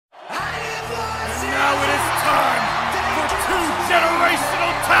Now it is time for two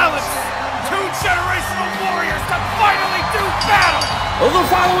generational talents, two generational warriors to finally do battle! Well, the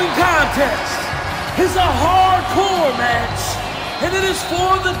following contest is a hardcore match, and it is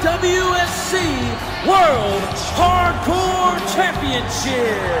for the WSC World Hardcore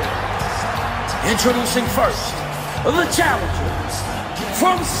Championship. Introducing first, the challenger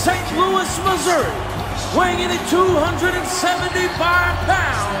from St. Louis, Missouri, weighing in at 275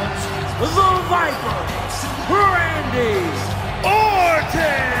 pounds, the Viper, Randy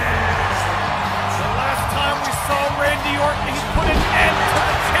Orton. The last time we saw Randy Orton, he put an end to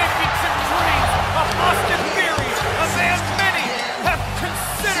the championship dreams of Austin Theory, a man many have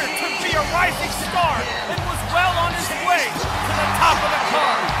considered to be a rising star and was well on his way to the top of the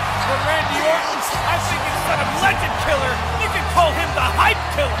card. For Randy Orton, I think instead of Legend Killer, you can call him the Hype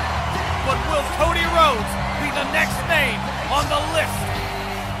Killer. But will Cody Rhodes be the next name on the list?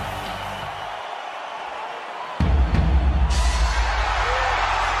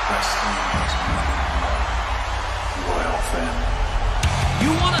 You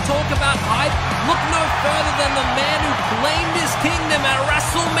want to talk about hype? Look no further than the man who claimed his kingdom at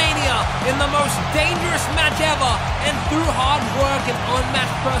WrestleMania in the most dangerous match ever, and through hard work and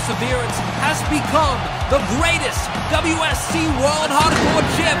unmatched perseverance has become the greatest WSC World Hardcore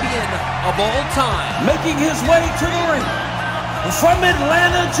Champion of all time. Making his way to the ring from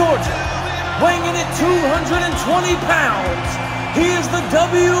Atlanta, Georgia, weighing in at 220 pounds, he is the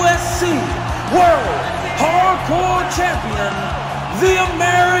WSC World Hardcore Champion, the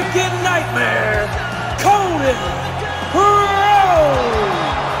American Nightmare, Cody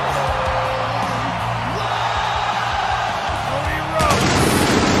Rhodes. Cody Rhodes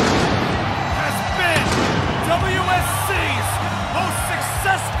has been WSC's most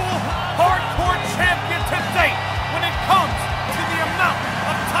successful hardcore champion to date when it comes to the amount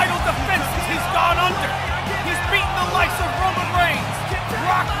of title defenses he's gone under. He's beaten the likes of Roman Reigns,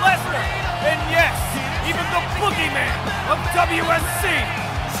 Brock Lesnar, and yes, even the boogeyman of WSC,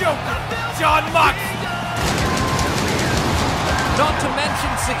 Joker Jon Moxley. Not to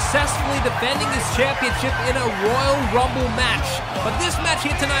mention successfully defending his championship in a Royal Rumble match. But this match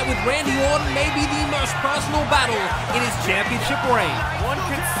here tonight with Randy Orton may be the most personal battle in his championship reign. One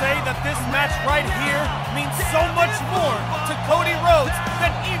could say that this match right here means so much more to Cody Rhodes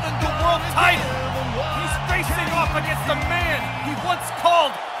than even the world title. He's facing off against a man he once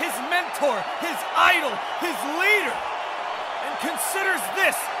called his mentor, his idol, his leader, and considers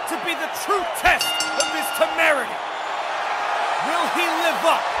this to be the true test of his temerity. Will he live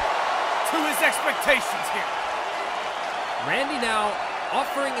up to his expectations here? Randy now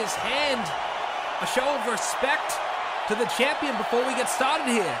offering his hand, a show of respect to the champion before we get started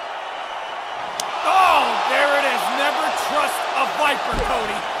here. Oh, there it is. Never trust a Viper,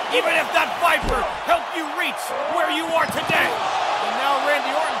 Cody. Even if that Viper helped you reach where you are today. And now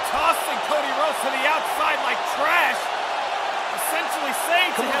Randy Orton tossing Cody Rhodes to the outside like trash, essentially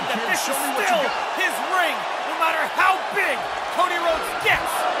saying to him that this is still his ring. No matter how big Cody Rhodes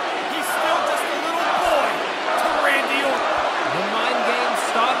gets, he's still just a little boy to Randy Orton. The mind game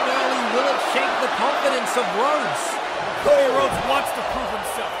started early. Will it shake the confidence of Rhodes? Cody Rhodes wants to prove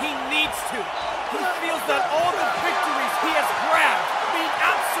himself. He needs to. He feels that all the victories he has grabbed mean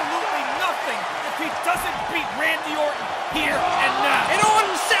absolutely nothing if he doesn't beat Randy Orton here and now. And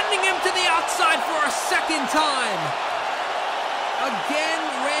Orton sending him to the outside for a second time. Again,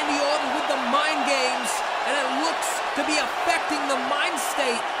 Randy Orton with the mind games, and it looks to be affecting the mind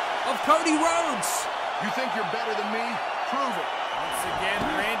state of Cody Rhodes. You think you're better than me? Prove it. Once again,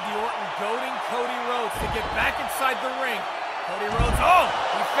 Randy Orton goading Cody Rhodes to get back inside the ring. Cody Rhodes, oh,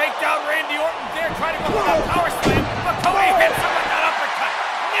 he faked out Randy Orton there, trying to go for a power slam, but Cody hits him with that uppercut.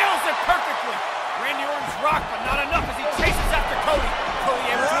 Nails it perfectly. Randy Orton's rocked, but not enough as he chases after Cody. Cody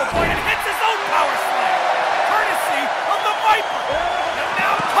able to avoid and hits his own power slam, courtesy of the Viper. And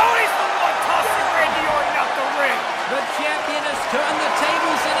now Cody's the one tossing Randy Orton out the ring. The champion has turned the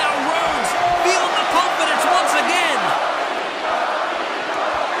tables, and now Rhodes feeling the confidence once again.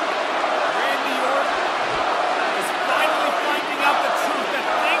 Randy Orton is finally finding out the truth that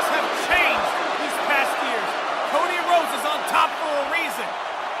things have changed these past years. Cody Rhodes is on top for a reason.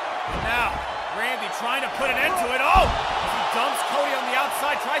 And now, Randy trying to put an end to it. Oh! As he dumps Cody on the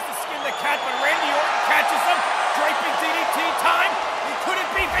outside, tries to skin the cat, but Randy Orton catches him. Draping DDT time. He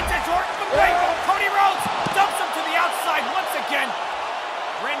couldn't be vintage Orton, but wait! Cody Rhodes dumps him to the outside once again.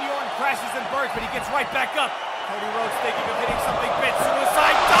 Randy Orton crashes and burns, but he gets right back up. Cody Rhodes thinking of hitting something big.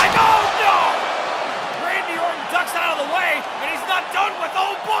 Suicide dive. Oh no! Randy Orton ducks out of the way, and he's not done with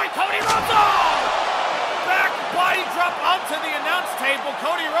old boy Cody Rhodes. Oh! back body drop onto the announce table.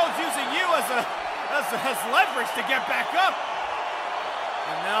 Cody Rhodes using you as leverage to get back up.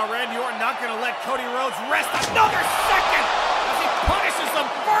 And now Randy Orton not going to let Cody Rhodes rest another second as he punishes him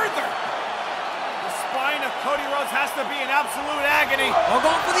further. The spine of Cody Rhodes has to be in absolute agony. Oh,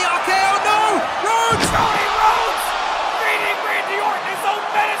 going for the RKO. No! Rhodes! Cody Rhodes feeding Randy Orton his own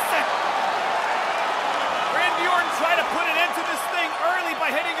medicine. Randy Orton tried to put an end to this thing early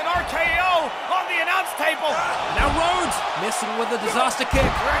by hitting an RKO on the announce table. Now Rhodes missing with a disaster kick.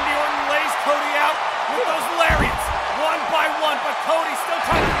 Randy Orton lays Cody out with those lariats, one by one, but Cody still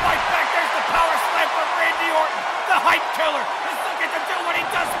trying to fight back. There's the power slam from Randy Orton. The hype killer is looking to do what he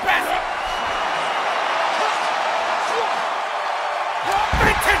does best.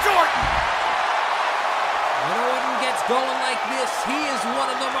 Vintage Orton! When Orton gets going like this, he is one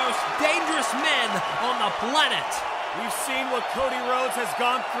of the most dangerous men on the planet. We've seen what Cody Rhodes has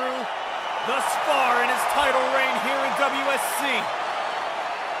gone through thus far in his title reign here in WSC.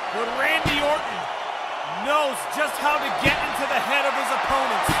 But Randy Orton knows just how to get into the head of his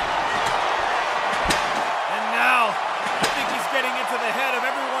opponents. And now, I think he's getting into the head of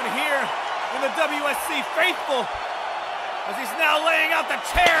everyone here in the WSC faithful, as he's now laying out the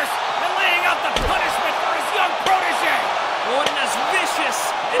chairs and laying out the punishment for his young protege. Orton as vicious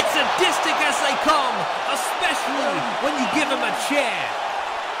and sadistic as they come, especially when you give him a chair.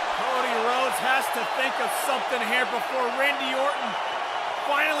 Cody Rhodes has to think of something here before Randy Orton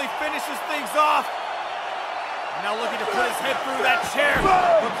finally finishes things off. Now looking to put his head through that chair,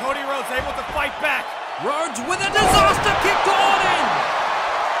 but Cody Rhodes able to fight back. Rhodes with a disaster kick to Orton.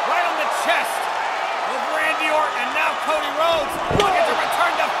 Right on the chest of Randy Orton, and now Cody Rhodes looking to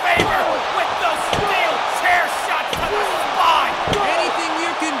return the favor with those steel chair shots to the spine. Anything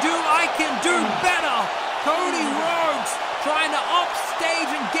you can do, I can do better. Cody Rhodes trying to upstage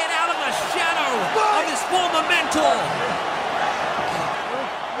and get out of the shadow of his former mentor.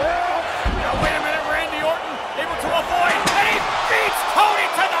 Now wait a minute, Randy Orton able to avoid, and he beats Cody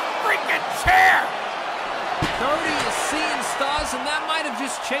to the freaking chair. Cody is seeing stars, and that might have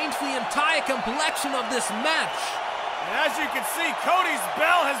just changed the entire complexion of this match. And as you can see, Cody's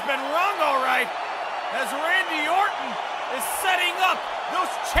bell has been rung all right, as Randy Orton is setting up those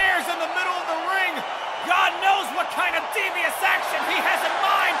chairs in the middle of the ring. God knows what kind of devious action he has in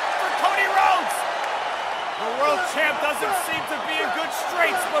mind for Cody Rhodes. The world champ doesn't seem to be in good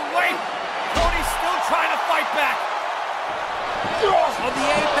straits, but wait, Cody's still trying to fight back. On the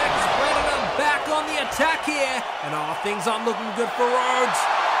Apex Predator back on the attack here, and all things aren't looking good for Rhodes.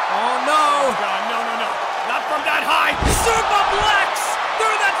 Oh no! Oh God, no, no, no. Not from that high. Superplex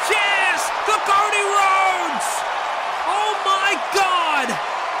through the chairs to Cody Rhodes! Oh my God!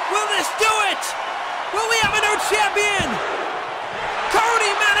 Will this do it? Will we have a new champion?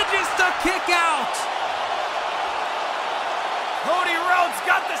 Cody manages to kick out. Cody Rhodes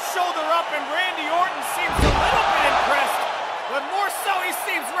got the shoulder up, and Randy Orton seems a little bit impressed, but more so he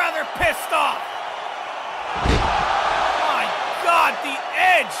seems rather pissed off. My God, the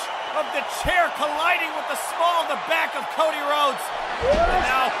edge of the chair colliding with the small of the back of Cody Rhodes. And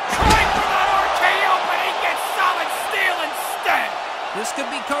now trying for that RKO, but he gets solid steel instead. This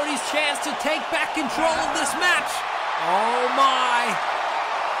could be Cody's chance to take back control of this match. Oh my.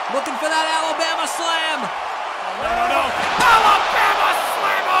 Looking for that Alabama slam. No, no, no. Alabama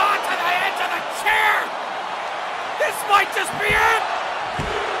slam onto the edge of the chair. This might just be it.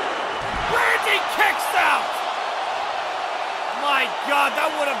 Randy kicks out. My God, that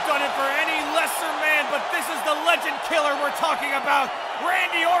would have done it for any lesser man, but this is the legend killer we're talking about.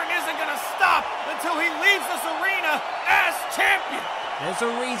 Randy Orton isn't going to stop until he leaves this arena as champion. There's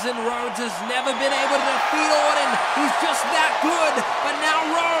a reason Rhodes has never been able to defeat Orton. He's just that good, but now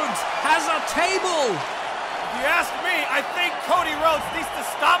Rhodes has a table. If you ask me, I think Cody Rhodes needs to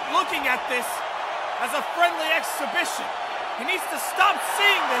stop looking at this as a friendly exhibition. He needs to stop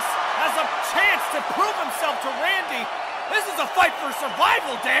seeing this as a chance to prove himself to Randy. This is a fight for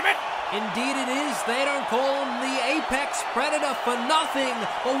survival, damn it! Indeed it is. They don't call him the Apex Predator for nothing.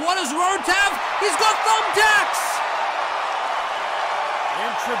 But what does Rhodes have? He's got thumbtacks!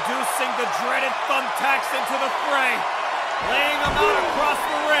 Introducing the dreaded thumbtacks into the fray. Laying them out across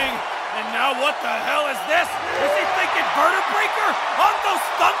the ring. And now what the hell is this? Is he thinking vertebreaker on those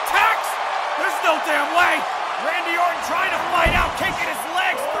thumbtacks? There's no damn way. Randy Orton trying to fight out, kicking his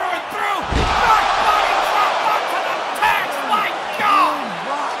legs through and through. Back body drop onto the tacks. My God!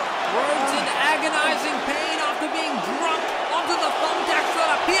 Rhodes in agonizing pain after being drunk onto the thumbtacks that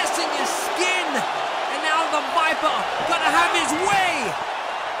are piercing his skin. And now the Viper gonna have his way.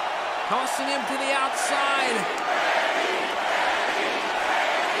 Tossing him to the outside.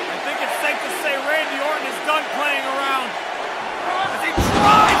 I think it's safe to say Randy Orton is playing around. As he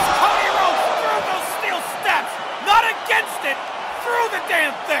drives Cody Rhodes through those steel steps. Not against it, through the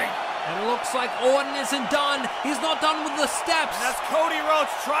damn thing. And it looks like Orton isn't done. He's not done with the steps. And as Cody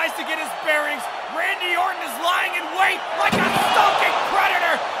Rhodes tries to get his bearings, Randy Orton is lying in wait like a stalking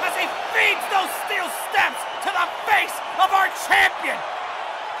predator as he feeds those steel steps to the face of our champion.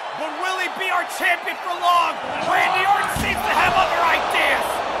 But will he be our champion for long? Randy Orton seems to have other ideas.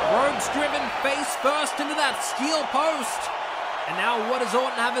 Rhodes driven face first into that steel post. And now what does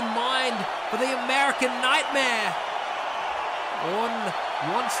Orton have in mind for the American Nightmare? Orton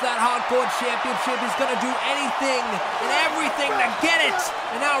wants that hardcore championship. He's going to do anything and everything to get it.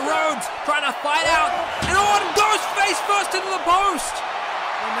 And now Rhodes trying to fight out. And Orton goes face first into the post.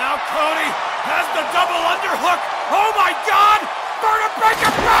 And now Cody has the double underhook. Oh my God!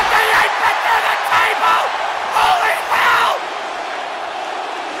 Vertebraker from the apron through the table! Holy hell!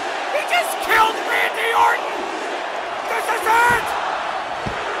 He just killed Randy Orton! This is it!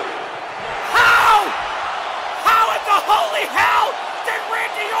 How? How in the holy hell did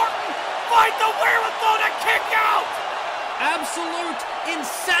Randy Orton find the wherewithal to kick out? Absolute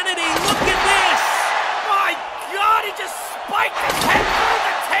insanity. Look at this. My God, he just spiked his head through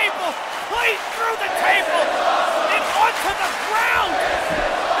the table, clean through the table, and onto the ground.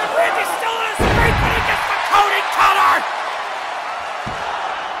 And Randy's still on his feet, but he gets the Cody cutter.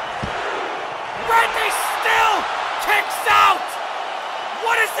 Randy still kicks out.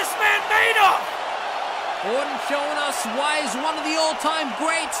 What is this man made of? Orton showing us why he's one of the all-time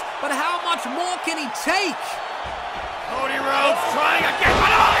greats, but how much more can he take? Cody Rhodes trying again,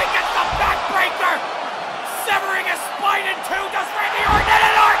 but oh, he gets the backbreaker! Severing his spine in two, does Randy Orton and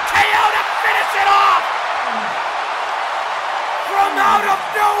an RKO to finish it off! From out of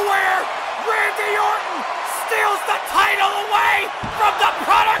nowhere, Randy Orton steals the title away from the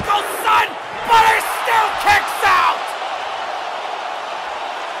prodigal son, but he still kicks out!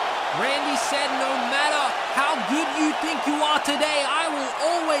 Randy said, no matter how good you think you are today, I will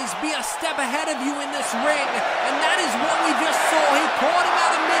always be a step ahead of you in this ring. And that is what we just saw. He caught him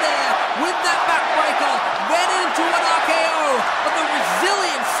out of midair with that backbreaker, then into an RKO. But the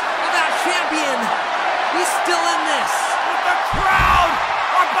resilience of our champion, he's still in this. But the crowd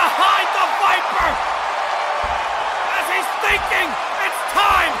are behind the Viper as he's thinking it's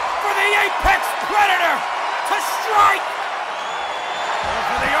time for the Apex Predator to strike.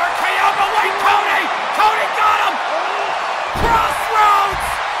 For the RKO, but wait, Cody! Cody got him! Crossroads!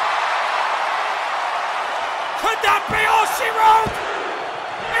 Could that be all she wrote?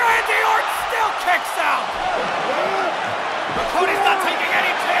 Randy Orton still kicks out! But Cody's not taking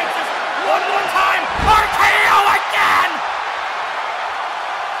any chances! One more time! RKO again!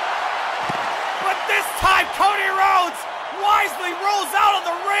 But this time, Cody Rhodes wisely rolls out of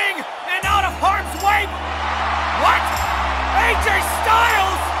the ring and out of harm's way. What? AJ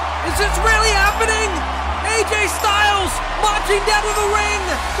Styles! Is this really happening? AJ Styles marching down to the ring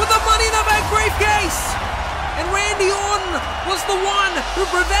with the Money in the Bank briefcase! And Randy Orton was the one who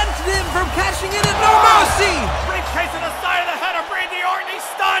prevented him from cashing in at No Mercy! Briefcase in the side of the head of Randy Orton, he's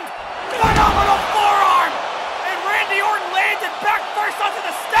stunned! Phenomenal forearm! And Randy Orton landed back first onto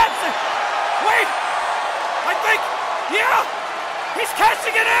the steps and... Wait! I think... Yeah! He's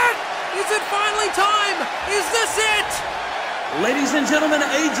cashing it in! Is it finally time? Is this it? Ladies and gentlemen,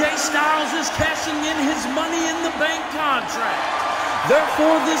 AJ Styles is cashing in his Money in the Bank contract.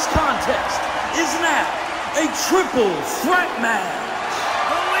 Therefore, this contest is now a triple threat match.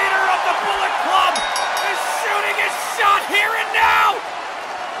 The leader of the Bullet Club is shooting his shot here and now!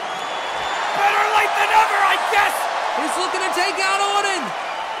 Better late than ever, I guess! He's looking to take out Orton.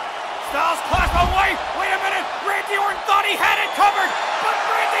 Styles clap away! Wait a minute! Randy Orton thought he had it covered! But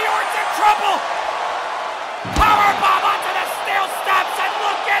Randy Orton's in trouble! Powerbomb onto the steel steps, and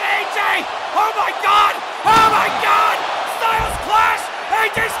look at AJ! Oh my God! Oh my God! Styles clash!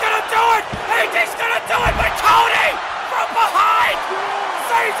 AJ's gonna do it! AJ's gonna do it! But Cody from behind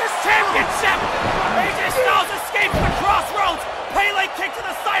saves his championship! AJ Styles escapes the crossroads! Pele kick to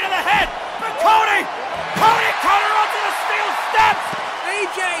the side of the head! But Cody counter onto the steel steps!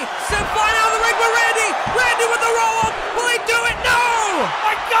 AJ sent flying out of the ring with Randy! Randy with the roll-up! Will he do it? No!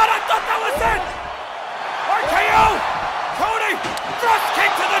 My God, I thought that was it! RKO! Cody! Thrust kick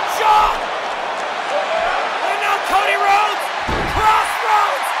to the jaw! And now Cody Rhodes!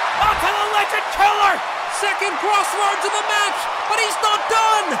 Crossroads! Onto the Legend Killer! Second crossroads of the match, but he's not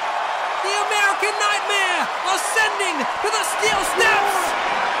done! The American Nightmare ascending to the steel steps!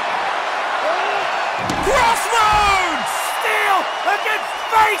 Crossroads! Steel against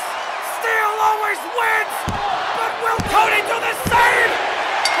face! Steel always wins! But will Cody do the same?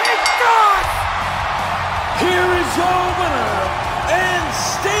 He does! here is your winner, and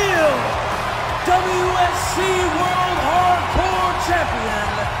still WSC World Hardcore Champion,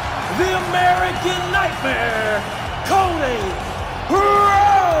 the American Nightmare, Cody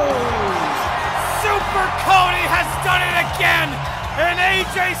Rhodes! Super Cody has done it again, and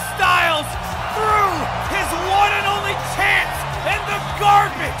AJ Styles threw his one and only chance in the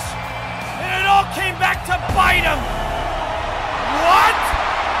garbage, and it all came back to bite him. What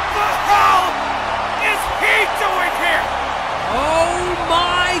the hell is he doing here? Oh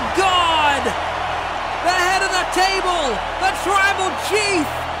my God! The head of the table, the tribal chief,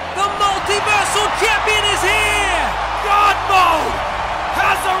 the multiversal champion is here! God mode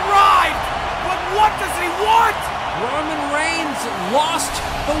has arrived, but what does he want? Roman Reigns lost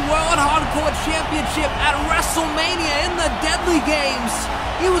the World Hardcore Championship at WrestleMania in the Deadly Games.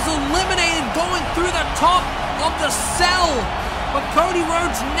 He was eliminated going through the top of the cell, but Cody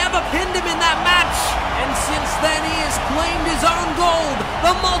Rhodes never pinned him in that match. And since then, he has claimed his own gold,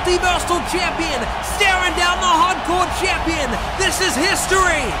 the multiversal champion, staring down the hardcore champion. This is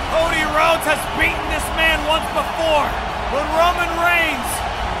history. Cody Rhodes has beaten this man once before, but Roman Reigns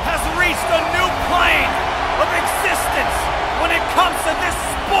has reached a new plane of existence when it comes to this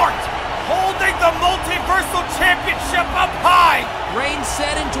sport, holding the multiversal championship up high. Reigns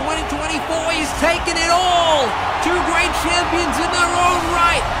said in 2024 he's taken it all. Two great champions in their own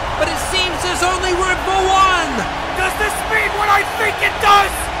right, but it seems there's only room for one. Does this mean what I think it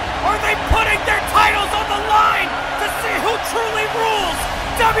does? Are they putting their titles on the line to see who truly rules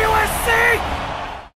WSC?